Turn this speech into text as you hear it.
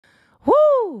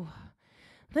Whoo!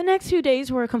 The next few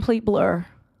days were a complete blur.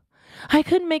 I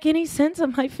couldn't make any sense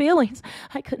of my feelings.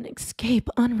 I couldn't escape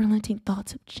unrelenting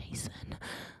thoughts of Jason.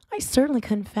 I certainly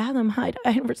couldn't fathom how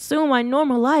I'd resume my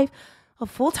normal life, a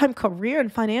full-time career in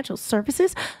financial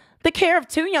services, the care of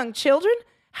 2 young children,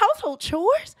 household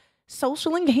chores,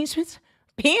 social engagements,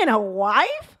 being a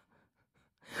wife.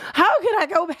 How could I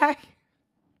go back?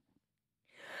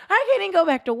 I can't even go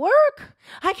back to work.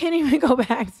 I can't even go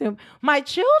back to my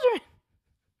children.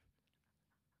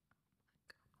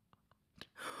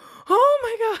 Oh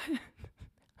my God.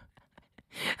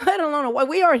 Let alone a wife.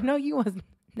 We already know you was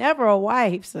never a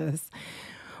wife, sis.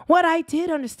 What I did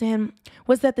understand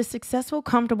was that the successful,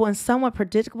 comfortable, and somewhat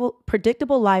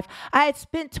predictable life I had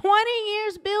spent 20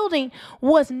 years building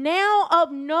was now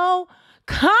of no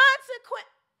consequence.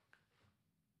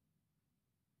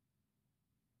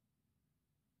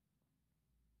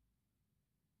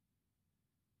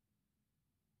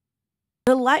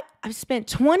 The life I've spent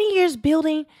 20 years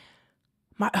building,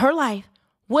 her life,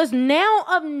 was now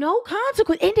of no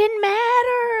consequence. It didn't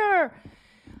matter.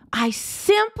 I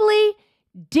simply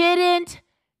didn't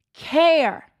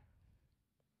care.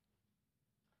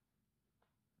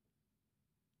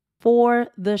 For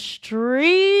the streets.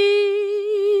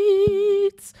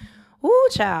 Ooh,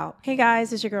 child. Hey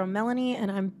guys, it's your girl Melanie,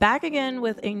 and I'm back again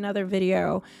with another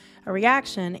video, a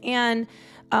reaction. And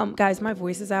guys, my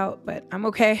voice is out, but I'm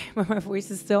okay. But my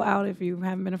voice is still out. If you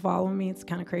haven't been following me, it's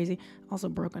kind of crazy. Also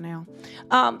broken now.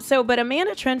 But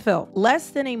Amanda Trenfield, less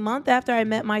than a month after I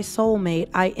met my soulmate,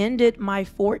 I ended my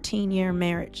 14-year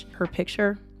marriage. Her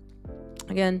picture,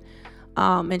 again,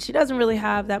 and she doesn't really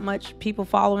have that much people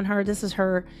following her. This is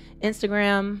her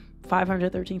Instagram,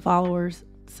 513 followers.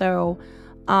 So,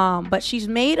 but she's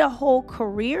made a whole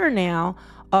career now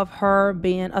of her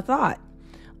being a thought.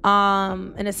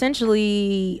 And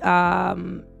essentially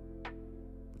trying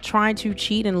to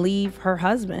cheat and leave her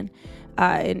husband.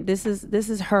 And this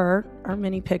is her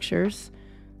many pictures.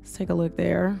 Let's take a look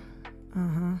there.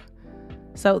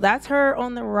 So that's her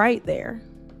on the right there.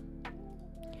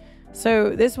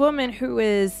 So this woman who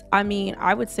is, I mean,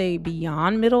 I would say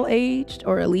beyond middle-aged,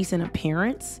 or at least in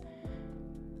appearance.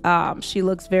 She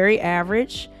looks very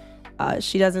average.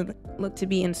 She doesn't look to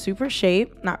be in super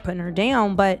shape, not putting her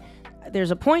down, but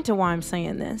there's a point to why I'm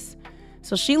saying this.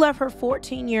 So she left her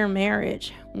 14-year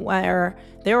marriage, where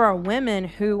there are women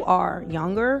who are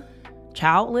younger,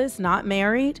 childless, not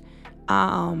married, who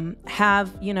are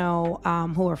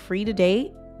free to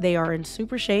date. They are in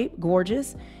super shape,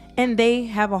 gorgeous, and they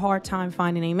have a hard time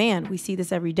finding a man. We see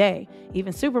this every day.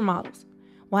 Even supermodels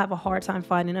will have a hard time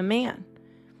finding a man.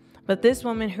 But this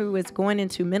woman who is going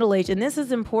into middle age, and this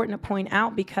is important to point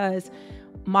out because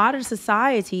modern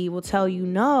society will tell you,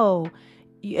 no,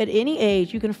 at any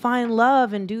age you can find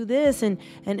love and do this and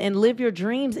live your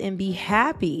dreams and be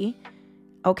happy.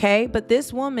 Okay. But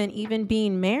this woman, even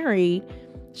being married,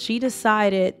 she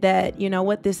decided that, you know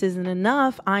what, this isn't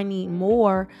enough. I need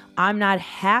more. I'm not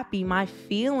happy. My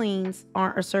feelings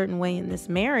aren't a certain way in this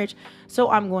marriage, so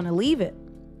I'm going to leave it.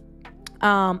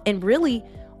 And really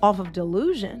off of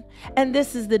delusion. And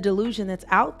this is the delusion that's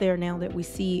out there now that we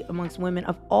see amongst women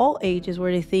of all ages,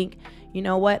 where they think, you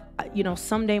know what,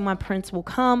 someday my prince will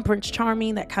come, Prince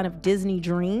Charming, that kind of Disney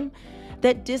dream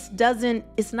that just doesn't,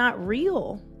 it's not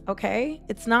real. Okay.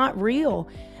 It's not real.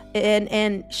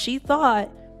 And she thought,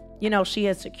 she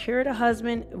had secured a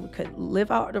husband, could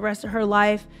live out the rest of her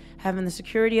life, having the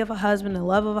security of a husband, the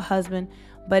love of a husband,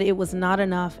 but it was not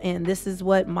enough. And this is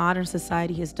what modern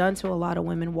society has done to a lot of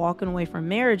women, walking away from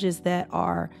marriages that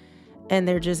are, and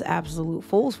they're just absolute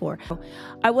fools for.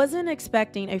 I wasn't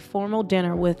expecting a formal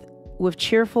dinner with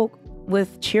cheerful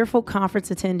conference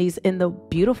attendees in the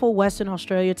beautiful Western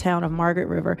Australia town of Margaret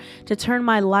River to turn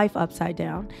my life upside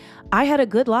down. I had a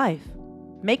good life.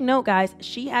 Make note, guys,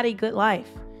 she had a good life.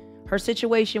 Her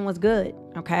situation was good,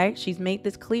 okay? She's made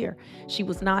this clear. She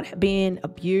was not being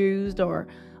abused or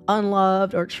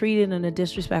unloved or treated in a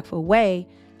disrespectful way.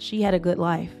 She had a good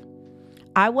life.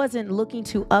 I wasn't looking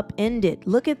to upend it.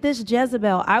 Look at this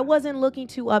Jezebel. I wasn't looking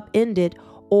to upend it,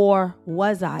 or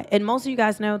was I? And most of you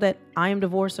guys know that I am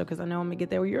divorced, because I know I'm gonna get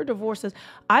there. Well, you're divorced.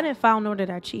 I didn't file, nor did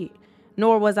I cheat.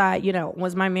 Nor was I,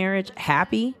 was my marriage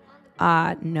happy?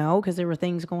 No, because there were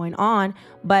things going on,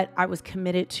 but I was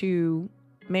committed to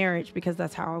marriage because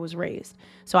that's how I was raised.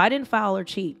 So I didn't file or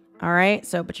cheat. All right.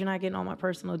 So, but you're not getting all my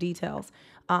personal details.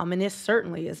 And this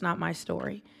certainly is not my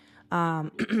story.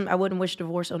 I wouldn't wish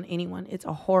divorce on anyone. It's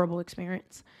a horrible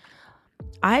experience.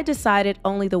 I had decided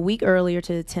only the week earlier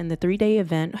to attend the 3-day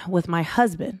event with my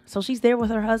husband. So she's there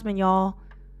with her husband, y'all,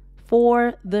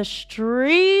 for the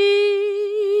streets.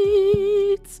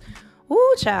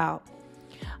 Ooh, child.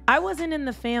 I wasn't in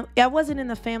the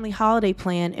family holiday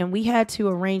plan, and we had to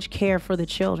arrange care for the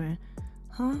children.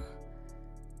 Huh?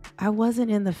 I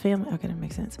wasn't in the family. Okay, that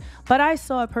makes sense. But I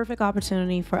saw a perfect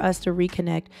opportunity for us to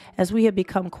reconnect as we had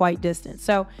become quite distant.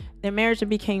 So their marriage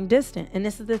became distant. And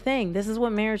this is the thing. This is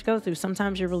what marriage goes through.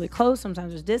 Sometimes you're really close.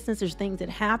 Sometimes there's distance. There's things that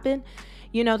happen,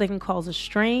 that can cause a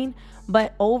strain.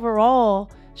 But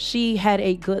overall, she had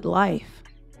a good life.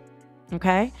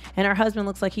 Okay? And her husband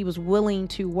looks like he was willing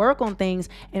to work on things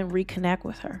and reconnect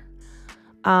with her.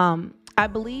 I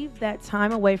believe that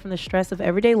time away from the stress of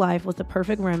everyday life was the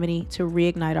perfect remedy to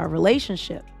reignite our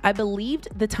relationship. I believed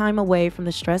the time away from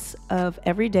the stress of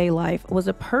everyday life was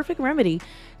a perfect remedy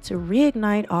to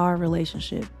reignite our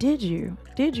relationship. Did you?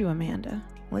 Did you, Amanda?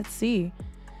 Let's see.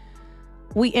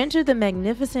 We entered the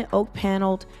magnificent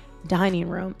oak-paneled dining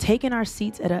room, taking our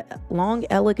seats at a long,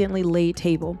 elegantly laid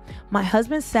table. My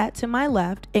husband sat to my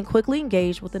left and quickly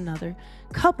engaged with another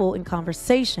couple in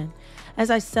conversation.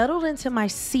 As I settled into my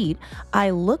seat,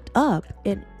 I looked up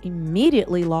and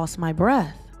immediately lost my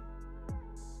breath.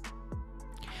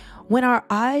 When our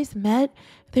eyes met,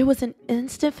 there was an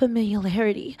instant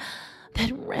familiarity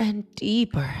that ran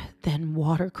deeper than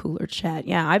water cooler chat.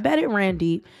 Yeah, I bet it ran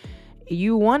deep.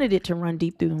 You wanted it to run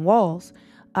deep through the walls.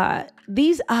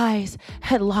 These eyes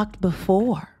had locked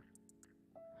before.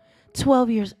 12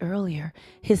 years earlier,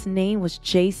 his name was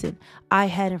Jason. I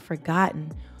hadn't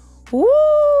forgotten. Woo!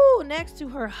 Next to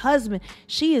her husband,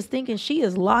 she is thinking she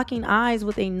is locking eyes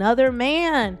with another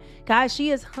man. Guys,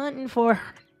 she is hunting for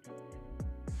her.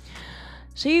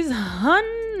 She's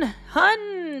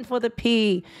hunting for the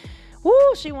pee.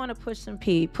 Woo! She want to push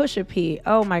a pee.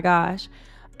 Oh my gosh.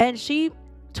 And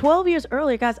 12 years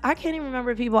earlier, guys, I can't even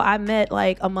remember people I met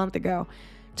like a month ago.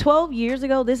 12 years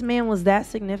ago, this man was that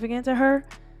significant to her.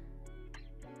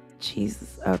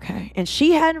 Jesus. Okay. And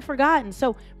she hadn't forgotten.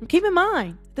 So keep in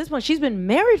mind, at this point, she's been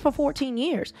married for 14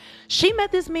 years. She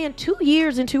met this man 2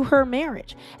 years into her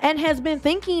marriage and has been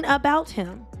thinking about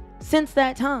him since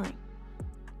that time.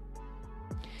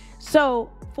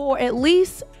 So for at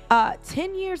least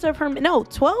 12 years of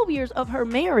her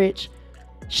marriage,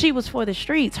 she was for the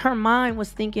streets. Her mind was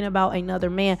thinking about another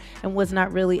man and was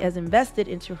not really as invested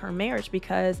into her marriage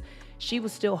because she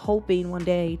was still hoping one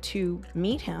day to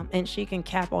meet him, and she can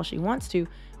cap all she wants to,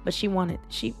 but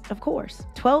of course,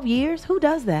 12 years? Who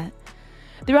does that?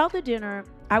 Throughout the dinner,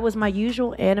 I was my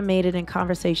usual animated and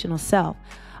conversational self.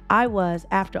 I was,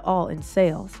 after all, in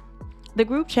sales. The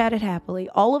group chatted happily,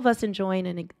 all of us enjoying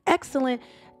an excellent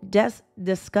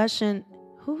discussion.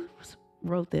 Who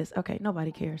wrote this? Okay,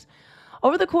 nobody cares.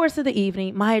 Over the course of the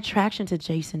evening, my attraction to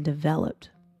Jason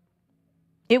developed.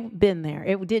 It been there.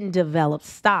 It didn't develop.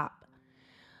 Stop.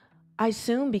 I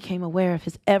soon became aware of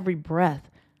his every breath.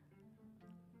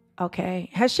 Okay.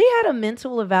 Has she had a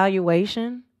mental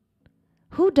evaluation?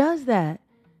 Who does that?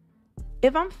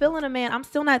 If I'm feeling a man, I'm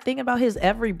still not thinking about his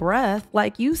every breath.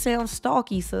 Like, you sound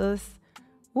stalky, sis.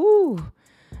 Woo.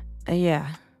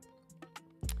 Yeah.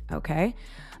 Okay.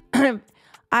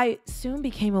 I soon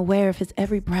became aware of his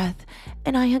every breath,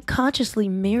 and I unconsciously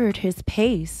mirrored his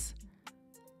pace.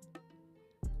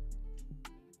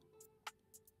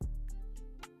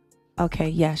 Okay,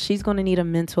 yeah, she's going to need a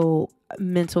mental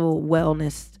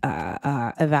wellness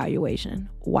evaluation.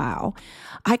 Wow.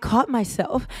 I caught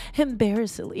myself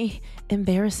embarrassingly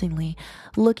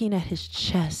looking at his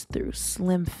chest through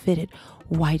slim-fitted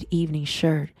white evening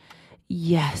shirt.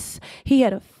 Yes, he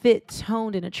had a fit,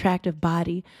 toned, and attractive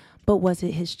body, but was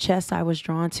it his chest I was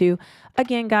drawn to?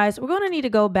 Again, guys, we're going to need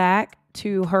to go back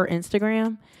to her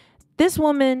Instagram. This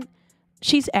woman,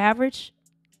 she's average.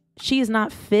 She is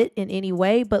not fit in any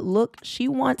way, but look, she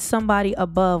wants somebody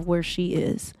above where she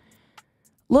is.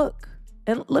 Look,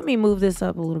 and let me move this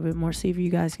up a little bit more, see if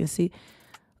you guys can see.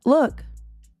 Look,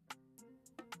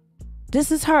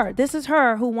 this is her. This is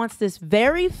her who wants this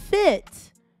very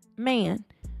fit man,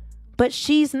 but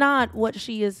she's not what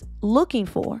she is looking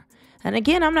for. And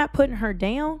again, I'm not putting her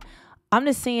down. I'm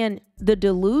just saying the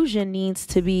delusion needs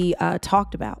to be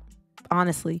talked about,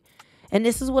 honestly. And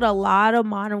this is what a lot of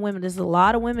modern women,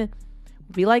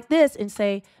 be like this and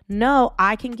say, no,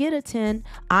 I can get a 10.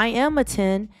 I am a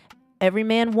 10. Every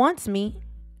man wants me.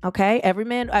 Okay. Every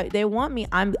man, they want me.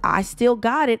 I still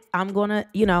got it. I'm going to,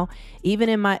 even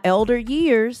in my elder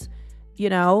years,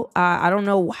 I don't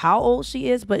know how old she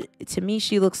is, but to me,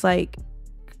 she looks like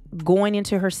going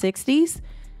into her 60s.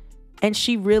 And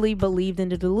she really believed in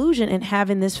the delusion and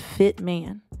having this fit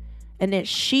man. And that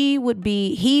he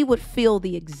would feel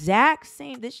the exact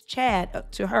same, Chad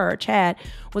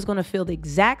was going to feel the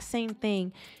exact same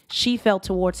thing she felt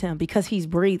towards him because he's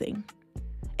breathing.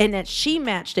 And that she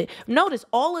matched it. Notice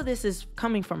all of this is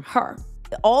coming from her,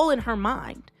 all in her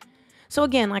mind. So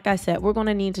again, like I said, we're going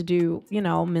to need to do,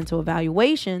 mental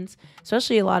evaluations,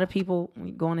 especially a lot of people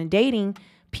going and dating.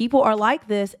 People are like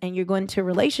this, and you're going into a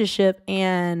relationship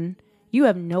and you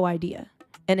have no idea.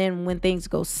 And then when things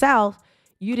go south,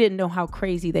 you didn't know how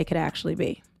crazy they could actually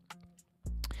be.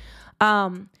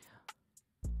 When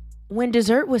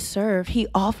dessert was served, he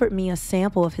offered me a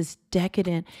sample of his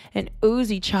decadent and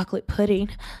oozy chocolate pudding.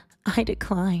 I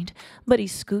declined, but he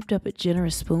scooped up a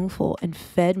generous spoonful and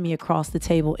fed me across the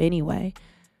table anyway.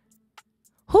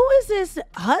 Who is this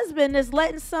husband that's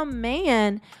letting some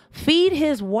man feed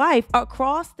his wife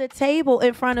across the table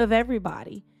in front of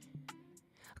everybody?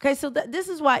 Okay, so this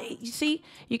is why, you see,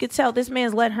 you could tell this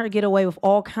man's letting her get away with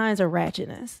all kinds of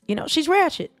ratchetness. She's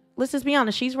ratchet. Let's just be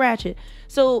honest. She's ratchet.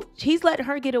 So he's letting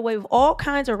her get away with all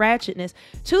kinds of ratchetness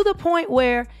to the point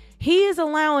where he is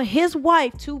allowing his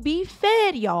wife to be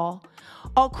fed, y'all,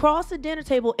 across the dinner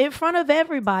table in front of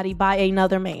everybody by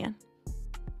another man.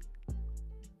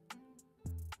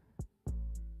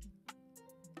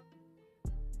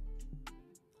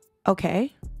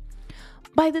 Okay.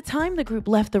 By the time the group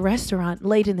left the restaurant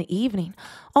late in the evening,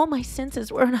 all my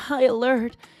senses were on high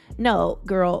alert. No,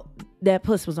 girl, that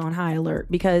puss was on high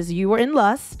alert because you were in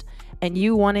lust and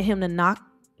you wanted him to knock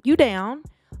you down.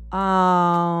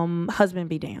 Husband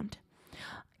be damned.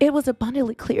 It was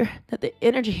abundantly clear that the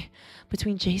energy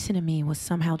between Jason and me was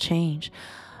somehow changed.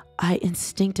 I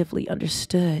instinctively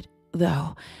understood,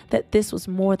 though, that this was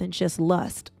more than just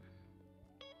lust.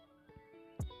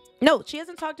 No, she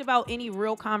hasn't talked about any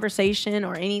real conversation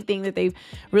or anything that they've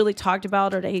really talked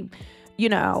about, or they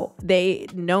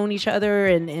known each other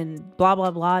and blah,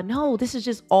 blah, blah. No, this is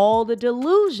just all the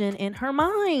delusion in her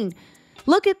mind.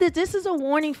 Look at this. This is a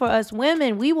warning for us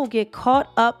women. We will get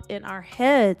caught up in our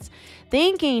heads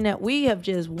thinking that we have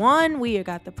just won. We have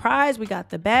got the prize. We got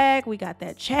the bag. We got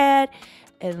that Chad.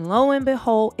 And lo and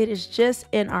behold, it is just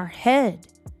in our head.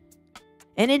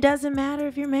 And it doesn't matter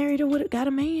if you're married or got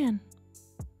a man.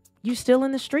 You still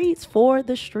in the streets for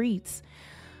the streets.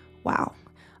 Wow.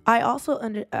 I also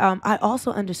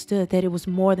understood that it was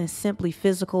more than simply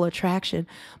physical attraction,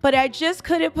 but I just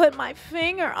couldn't put my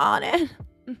finger on it.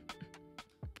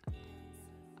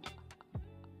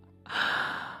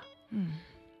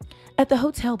 At the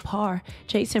hotel bar,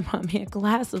 Jason brought me a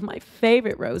glass of my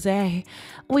favorite rosé.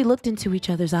 We looked into each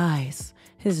other's eyes,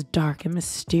 his dark and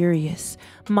mysterious,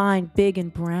 mine big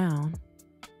and brown.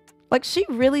 Like, she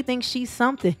really thinks she's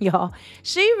something, y'all.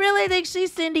 She really thinks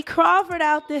she's Cindy Crawford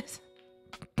out this.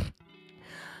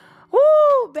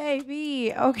 Woo,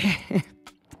 baby. Okay.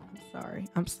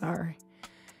 I'm sorry.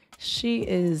 She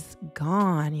is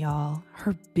gone, y'all.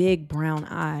 Her big brown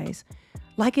eyes.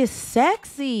 Like, it's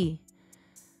sexy.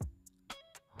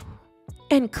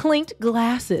 And clinked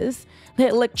glasses. The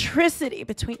electricity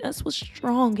between us was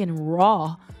strong and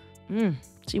raw.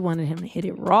 She wanted him to hit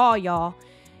it raw, y'all.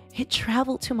 It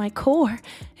traveled to my core.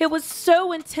 It was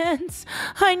so intense.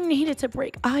 I needed to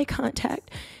break eye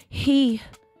contact. The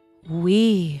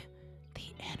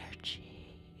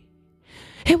energy.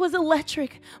 It was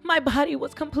electric. My body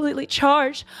was completely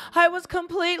charged. I was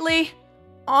completely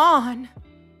on.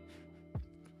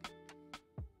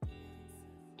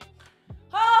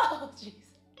 Oh, jeez.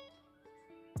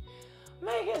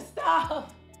 Make it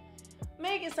stop.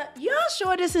 Make it stop. Y'all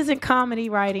sure this isn't comedy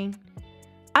writing?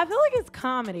 I feel like it's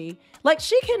comedy. Like,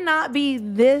 she cannot be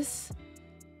this.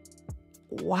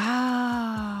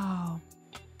 Wow.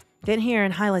 Then here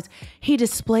in highlights, he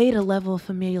displayed a level of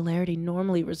familiarity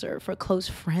normally reserved for close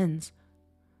friends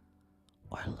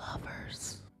or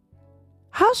lovers.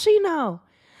 How's she know?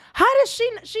 How does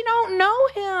she don't know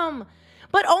him,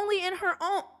 but only in her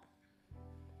own.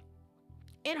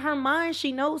 In her mind,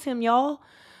 she knows him, y'all.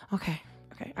 Okay,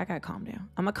 I gotta calm down.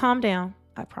 I'm gonna calm down.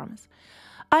 I promise.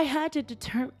 I had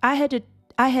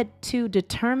to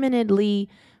determinedly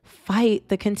fight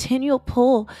the continual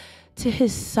pull to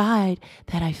his side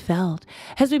that I felt.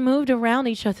 As we moved around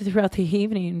each other throughout the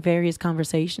evening in various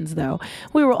conversations, though,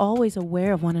 we were always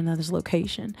aware of one another's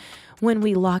location. When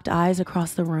we locked eyes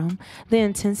across the room, the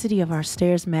intensity of our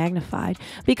stares magnified,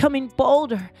 becoming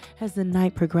bolder as the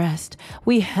night progressed.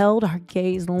 We held our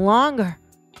gaze longer.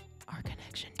 Our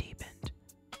connection deepened,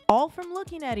 all from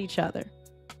looking at each other.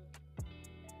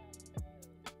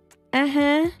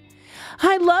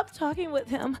 I loved talking with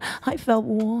him. I felt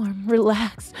warm,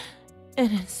 relaxed,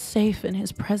 and safe in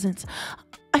his presence.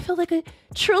 I felt like I could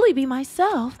truly be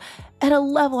myself at a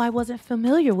level I wasn't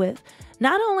familiar with.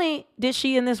 Not only did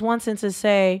she, in this one sentence,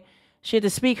 say she had to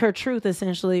speak her truth,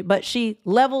 essentially, but she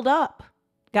leveled up,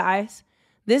 guys.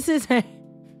 This is a...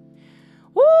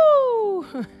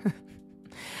 Woo!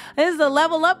 This is the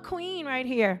level up queen right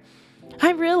here.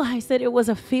 I realized that it was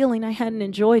a feeling I hadn't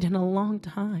enjoyed in a long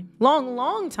time.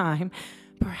 Long time.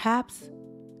 Perhaps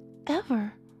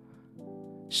ever.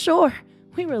 Sure,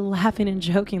 we were laughing and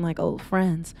joking like old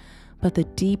friends, but the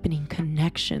deepening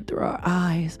connection through our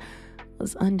eyes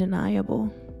was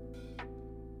undeniable.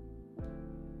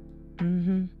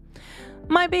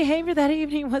 My behavior that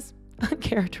evening was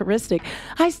uncharacteristic.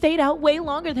 I stayed out way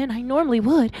longer than I normally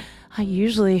would. I'm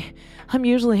usually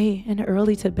an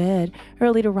early to bed,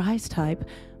 early to rise type,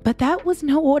 but that was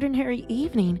no ordinary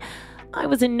evening. I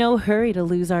was in no hurry to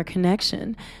lose our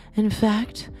connection. In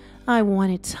fact, I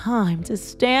wanted time to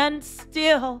stand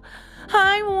still.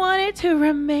 I wanted to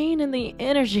remain in the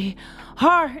energy,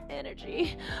 our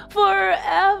energy,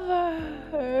 forever.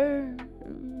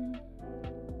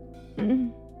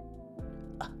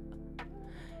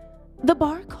 The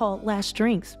bar called last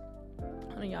drinks.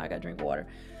 Oh, y'all, I gotta drink water.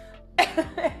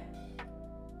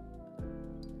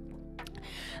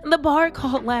 The bar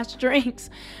called last drinks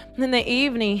in the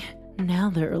evening, now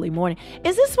the early morning.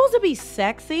 Is this supposed to be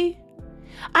sexy?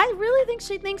 I really think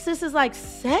she thinks this is like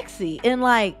sexy and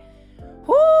like,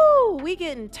 whoo, we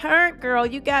getting turned, girl.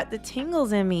 You got the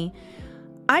tingles in me.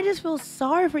 I just feel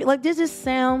sorry for you. Like, this just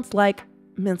sounds like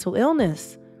mental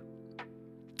illness.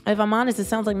 If I'm honest, it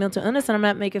sounds like mental illness, and I'm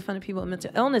not making fun of people with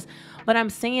mental illness, but I'm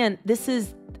saying this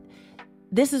is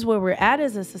where we're at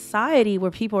as a society, where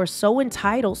people are so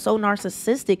entitled, so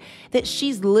narcissistic, that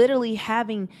she's literally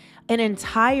having an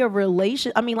entire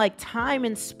relation. I mean, like, time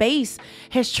and space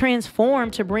has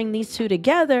transformed to bring these two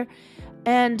together.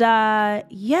 And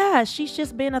yeah, she's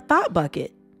just been a thought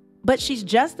bucket, but she's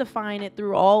justifying it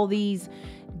through all these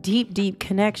deep, deep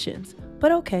connections.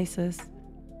 But okay, sis,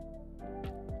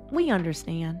 we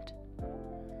understand.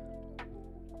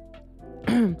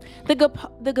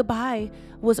 The goodbye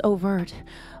was overt,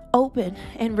 open,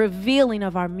 and revealing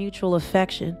of our mutual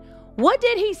affection. What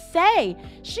did he say?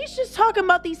 She's just talking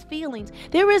about these feelings.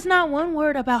 There is not one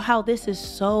word about how this is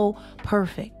so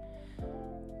perfect.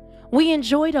 We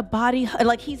enjoyed a body,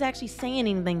 like he's actually saying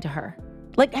anything to her.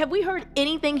 Like, have we heard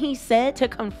anything he said to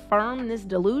confirm this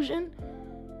delusion?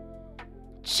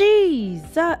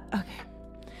 Jeez. Okay.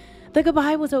 The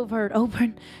goodbye was overt,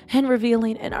 open, and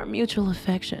revealing in our mutual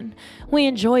affection. We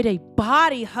enjoyed a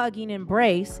body-hugging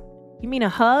embrace. You mean a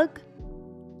hug?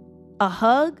 A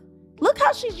hug? Look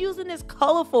how she's using this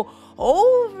colorful,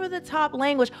 over-the-top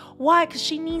language. Why? Because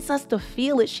she needs us to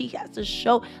feel it. She has to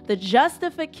show the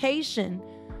justification.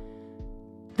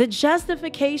 The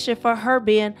justification for her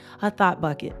being a thought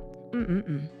bucket.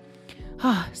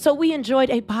 So we enjoyed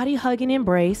a body-hugging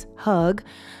embrace, hug,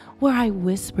 where I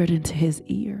whispered into his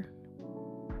ear,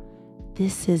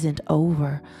 "This isn't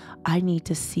over. I need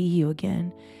to see you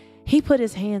again." He put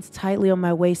his hands tightly on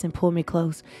my waist and pulled me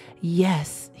close.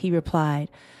 "Yes," he replied.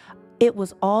 It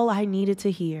was all I needed to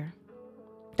hear.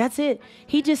 That's it.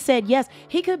 He just said yes.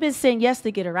 He could have been saying yes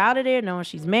to get her out of there, knowing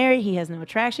she's married. He has no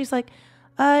attraction. She's like,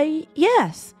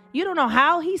 yes. You don't know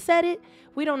how he said it.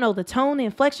 We don't know the tone, the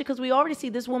inflection, because we already see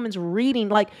this woman's reading.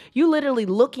 Like, you literally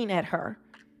looking at her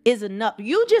is enough.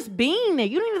 You just being there.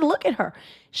 You don't even look at her.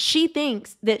 She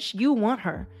thinks that you want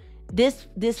her. This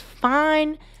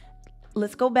fine,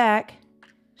 let's go back.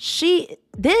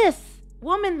 This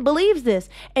woman believes this.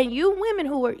 And you women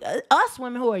us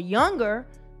women who are younger,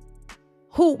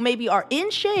 who maybe are in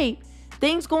shape,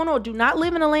 things going on, do not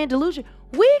live in a land delusion.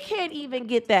 We can't even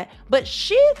get that. But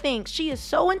she thinks she is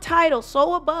so entitled,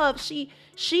 so above. She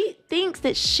thinks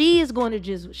that she is going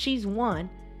to she's one.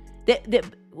 That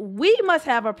we must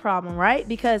have a problem, right?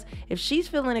 Because if she's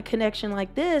feeling a connection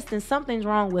like this, then something's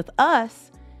wrong with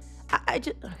us.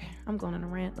 Okay, I'm going on a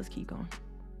rant. Let's keep going.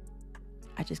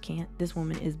 I just can't. This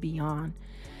woman is beyond.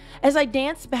 As I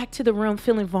danced back to the room,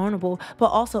 feeling vulnerable, but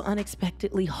also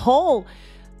unexpectedly whole.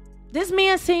 This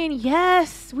man saying,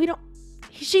 yes,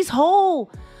 she's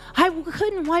whole. I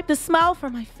couldn't wipe the smile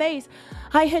from my face.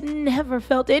 I had never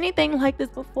felt anything like this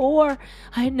before.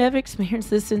 I had never experienced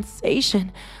this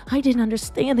sensation. I didn't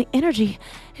understand the energy.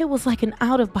 It was like an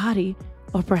out of body,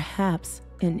 or perhaps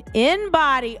an in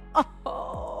body.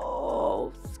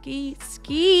 Oh, skeet,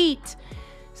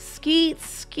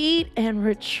 and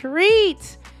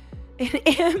retreat. An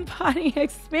in body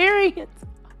experience.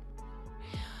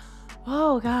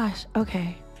 Oh gosh.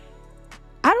 Okay.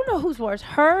 I don't know who's worse,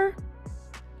 her,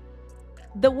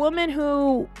 the woman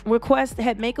who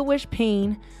had Make-A-Wish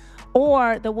peen,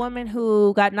 or the woman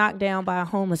who got knocked down by a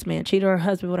homeless man, cheated her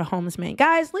husband with a homeless man.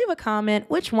 Guys, leave a comment.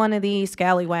 Which one of these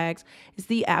scallywags is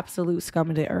the absolute scum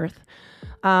of the earth?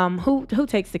 Who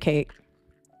takes the cake?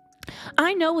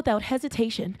 I know without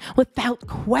hesitation, without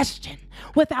question,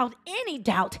 without any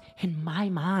doubt in my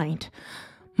mind,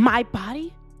 my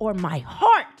body or my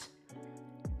heart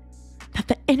that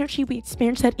the energy we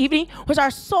experienced that evening was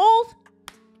our souls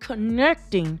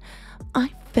connecting.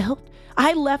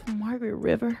 I left Margaret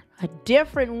River a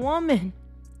different woman.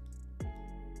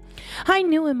 I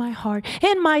knew in my heart,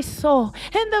 in my soul,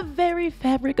 in the very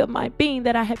fabric of my being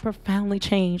that I had profoundly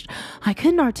changed. I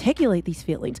couldn't articulate these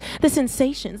feelings, the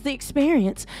sensations, the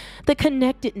experience, the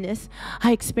connectedness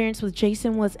I experienced with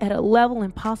Jason was at a level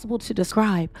impossible to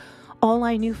describe. All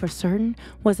I knew for certain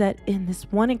was that in this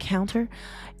one encounter,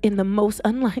 in the most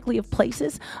unlikely of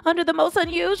places, under the most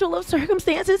unusual of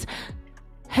circumstances,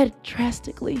 had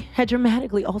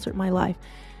dramatically altered my life.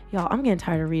 Y'all, I'm getting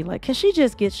tired of reading. Like, can she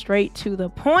just get straight to the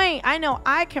point? I know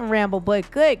I can ramble, but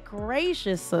good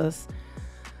gracious, sis.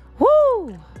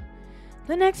 Woo!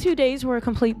 The next few days were a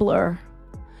complete blur.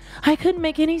 I couldn't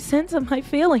make any sense of my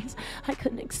feelings. I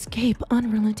couldn't escape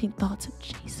unrelenting thoughts of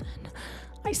Jason.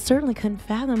 I certainly couldn't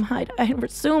fathom how I'd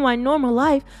resume my normal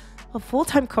life, a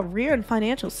full-time career in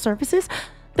financial services,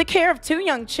 the care of 2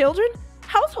 young children,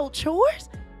 household chores,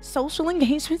 social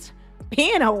engagements,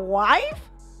 being a wife.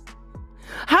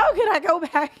 How could I go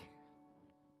back?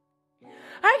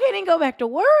 I can't even go back to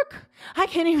work. I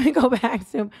can't even go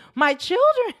back to my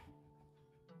children.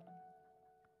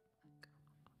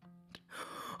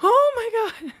 Oh my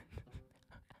God.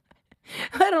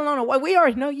 Let alone a wife. We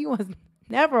already know you was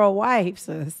never a wife,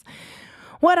 sis.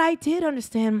 What I did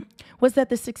understand was that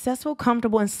the successful,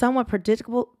 comfortable, and somewhat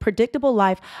predictable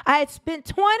life I had spent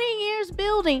 20 years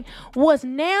building was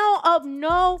now of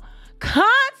no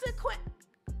consequence.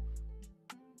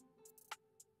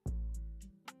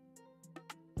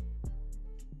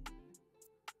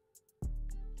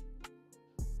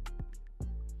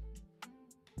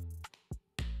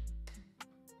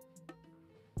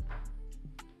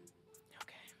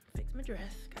 Fix my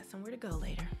dress. Got somewhere to go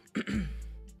later.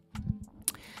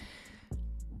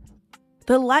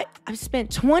 The life I've spent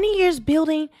 20 years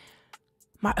building,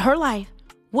 her life,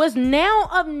 was now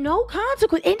of no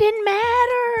consequence. It didn't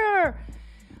matter.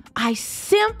 I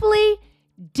simply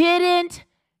didn't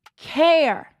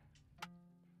care.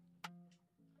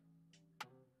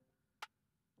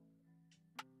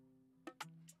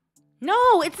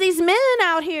 No, it's these men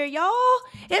out here, y'all.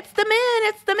 It's the men.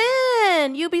 It's the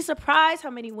men. You'd be surprised how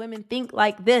many women think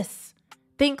like this.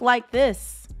 Think like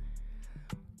this.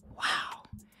 Wow.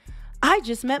 I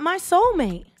just met my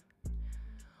soulmate.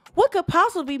 What could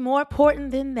possibly be more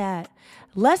important than that?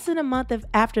 Less than a month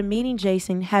after meeting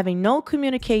Jason, having no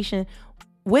communication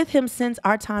with him since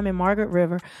our time in Margaret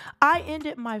River, I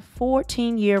ended my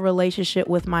 14-year relationship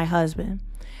with my husband.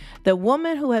 The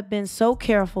woman who had been so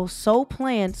careful, so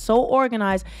planned, so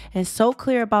organized, and so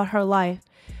clear about her life,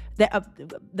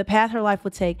 the path her life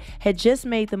would take, had just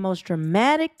made the most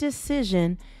dramatic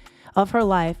decision of her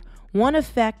life, one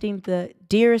affecting the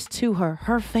dearest to her,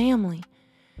 her family.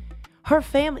 Her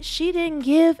family. She didn't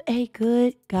give a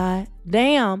good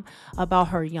goddamn about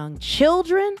her young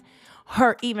children,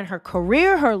 even her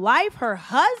career, her life, her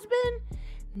husband.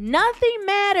 Nothing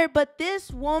mattered but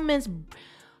this woman's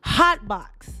hot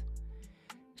box.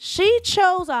 She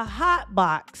chose a hot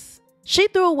box. She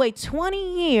threw away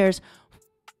 20 years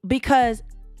because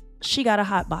she got a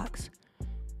hot box.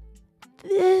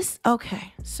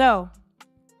 Okay. So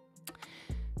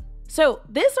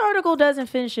this article doesn't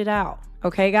finish it out.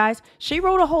 Okay, guys? She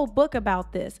wrote a whole book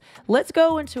about this. Let's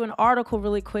go into an article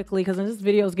really quickly because this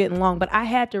video is getting long, but I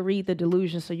had to read the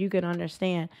delusion so you can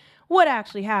understand what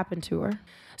actually happened to her.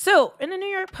 So in the New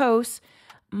York Post,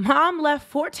 mom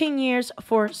left husband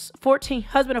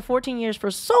of 14 years for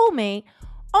soulmate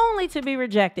only to be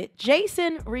rejected.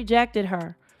 Jason rejected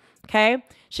her. Okay.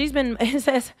 It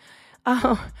says,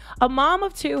 a mom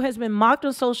of 2 has been mocked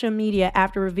on social media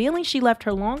after revealing she left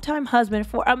her longtime husband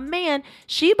for a man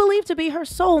she believed to be her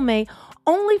soulmate,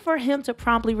 only for him to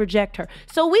promptly reject her.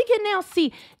 So we can now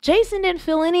see Jason didn't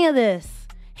feel any of this.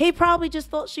 He probably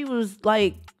just thought she was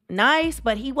like nice,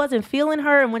 but he wasn't feeling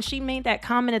her. And when she made that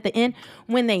comment at the end,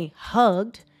 when they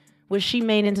hugged, which she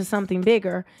made into something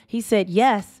bigger, he said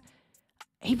yes.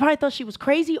 He probably thought she was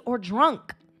crazy or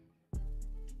drunk.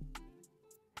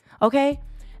 Okay.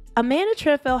 Amanda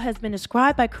Trefel has been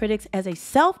described by critics as a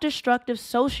self-destructive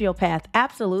sociopath.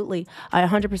 Absolutely. I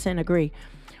 100% agree.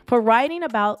 For writing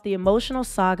about the emotional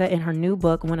saga in her new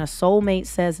book, When a Soulmate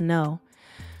Says No.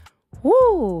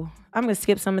 Woo. I'm going to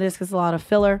skip some of this because it's a lot of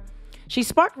filler. She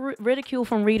sparked ridicule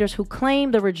from readers who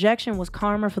claimed the rejection was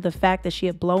karma for the fact that she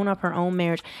had blown up her own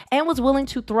marriage and was willing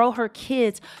to throw her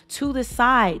kids to the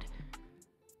side.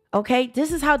 Okay,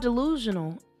 this is how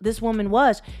delusional this woman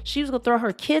was. She was going to throw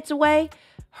her kids away,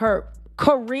 her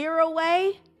career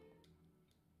away.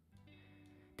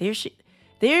 There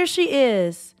she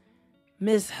is,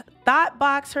 Miss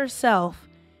Thoughtbox herself,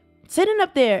 sitting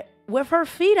up there with her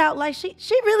feet out like she's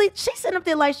sitting up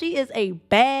there like she is a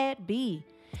bad bee.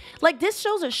 Like, this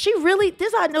shows her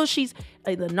I know she's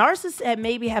the narcissist and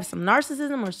maybe have some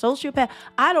narcissism or sociopath.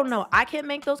 I don't know. I can't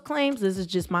make those claims. This is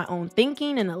just my own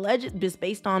thinking and just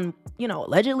based on,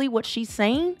 allegedly what she's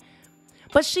saying.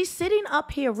 But she's sitting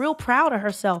up here real proud of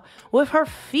herself with her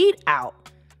feet out.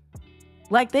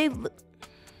 Like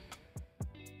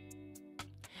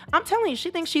I'm telling you,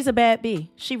 she thinks she's a bad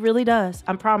bee. She really does.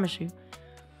 I promise you.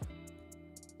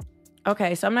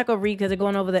 Okay, so I'm not going to read because they're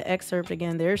going over the excerpt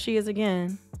again. There she is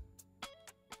again.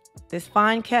 This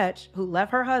fine catch who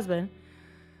left her husband.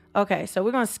 Okay, so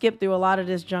we're going to skip through a lot of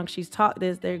this junk.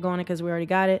 They're going because we already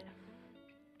got it.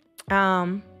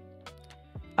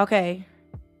 Okay.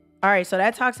 All right, so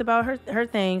that talks about her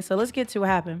thing. So let's get to what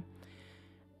happened.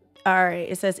 All right,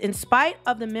 it says, in spite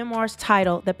of the memoir's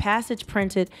title, the passage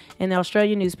printed in the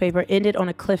Australian newspaper ended on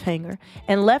a cliffhanger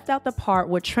and left out the part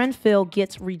where Trenfield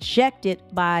gets rejected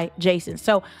by Jason.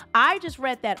 So I just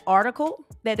read that article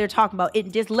that they're talking about.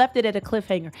 It just left it at a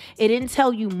cliffhanger. It didn't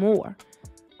tell you more,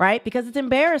 right? Because it's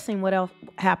embarrassing what else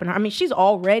happened. I mean, she's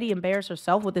already embarrassed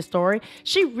herself with this story.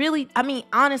 She really,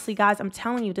 honestly, guys, I'm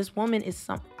telling you, this woman is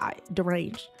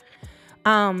deranged.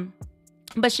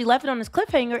 But she left it on this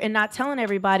cliffhanger and not telling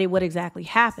everybody what exactly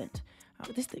happened.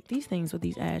 These things with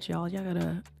these ads, y'all,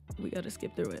 we gotta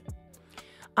skip through it.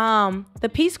 The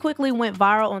piece quickly went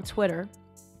viral on Twitter,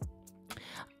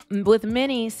 with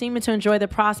many seeming to enjoy the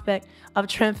prospect of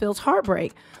Trenfield's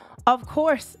heartbreak. Of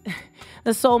course,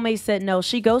 the soulmate said no.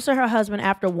 She goes to her husband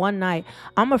after one night.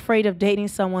 I'm afraid of dating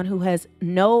someone who has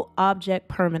no object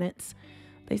permanence.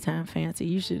 They sound fancy.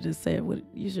 You should just say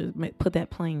you should put that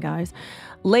plain, guys.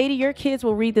 Lady, your kids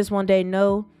will read this one day.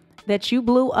 Know that you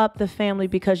blew up the family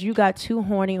because you got too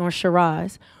horny on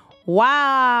Shiraz.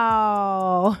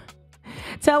 Wow.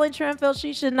 Telling Trenfield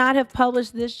she should not have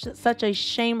published such a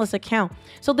shameless account.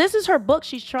 So this is her book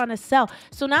she's trying to sell.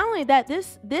 So not only that,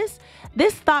 this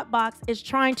thought box is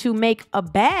trying to make a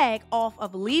bag off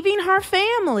of leaving her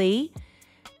family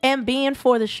and being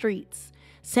for the streets.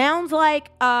 Sounds like,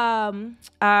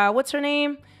 what's her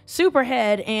name?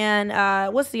 Superhead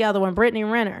and what's the other one? Brittany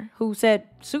Renner, who said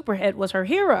Superhead was her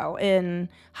hero in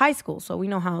high school. So we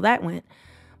know how that went.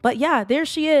 But yeah, there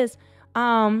she is.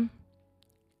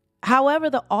 However,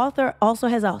 the author also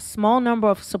has a small number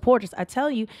of supporters. I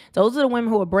tell you, those are the women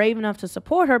who are brave enough to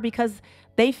support her because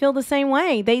they feel the same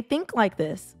way. They think like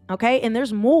this, okay? And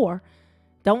there's more.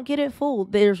 Don't get it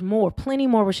fooled. There's more, plenty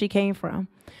more where she came from.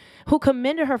 Who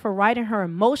commended her for writing her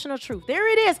emotional truth.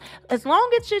 There it is. As long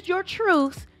as it's your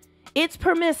truth, it's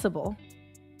permissible.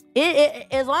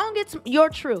 As long as it's your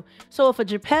truth. So if a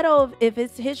Geppetto, if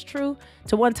it's his truth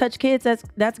to one-touch kids,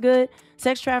 that's good.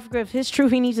 Sex trafficker, if his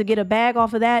truth, he needs to get a bag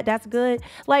off of that, that's good.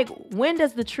 Like, when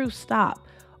does the truth stop?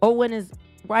 Or when is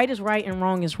right and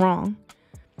wrong is wrong?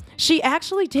 She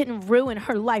actually didn't ruin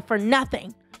her life for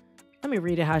nothing. Let me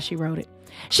read it how she wrote it.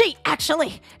 She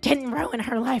actually didn't ruin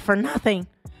her life for nothing.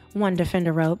 One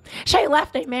defender wrote, she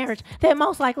left a marriage that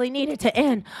most likely needed to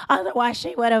end. Otherwise,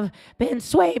 she would have been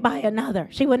swayed by another.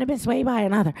 She wouldn't have been swayed by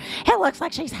another. It looks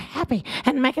like she's happy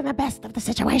and making the best of the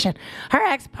situation. Her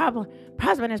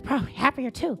ex-husband is probably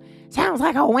happier too. Sounds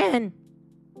like a win.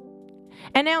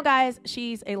 And now, guys,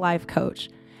 she's a life coach.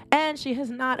 And she has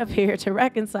not appeared to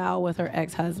reconcile with her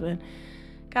ex-husband.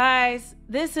 Guys,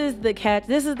 this is the catch.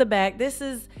 This is the back. This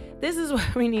is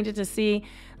what we needed to see.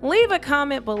 Leave a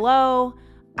comment below.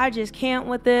 I just can't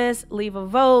with this. Leave a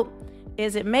vote.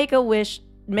 Is it Make-A-Wish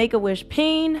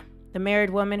Peen, the married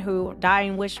woman who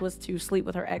dying wish was to sleep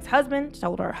with her ex-husband,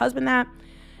 told her husband that?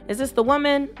 Is this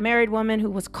the married woman who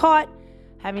was caught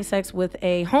having sex with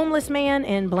a homeless man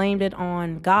and blamed it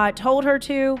on God told her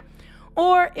to?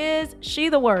 Or is she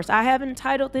the worst? I haven't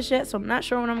titled this yet, so I'm not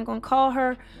sure what I'm going to call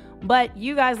her. But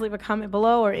you guys leave a comment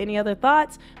below or any other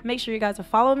thoughts. Make sure you guys will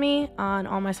follow me on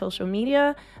all my social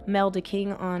media. Mel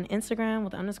DeKing on Instagram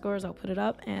with underscores. I'll put it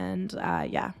up. And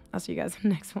yeah, I'll see you guys in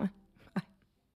the next one.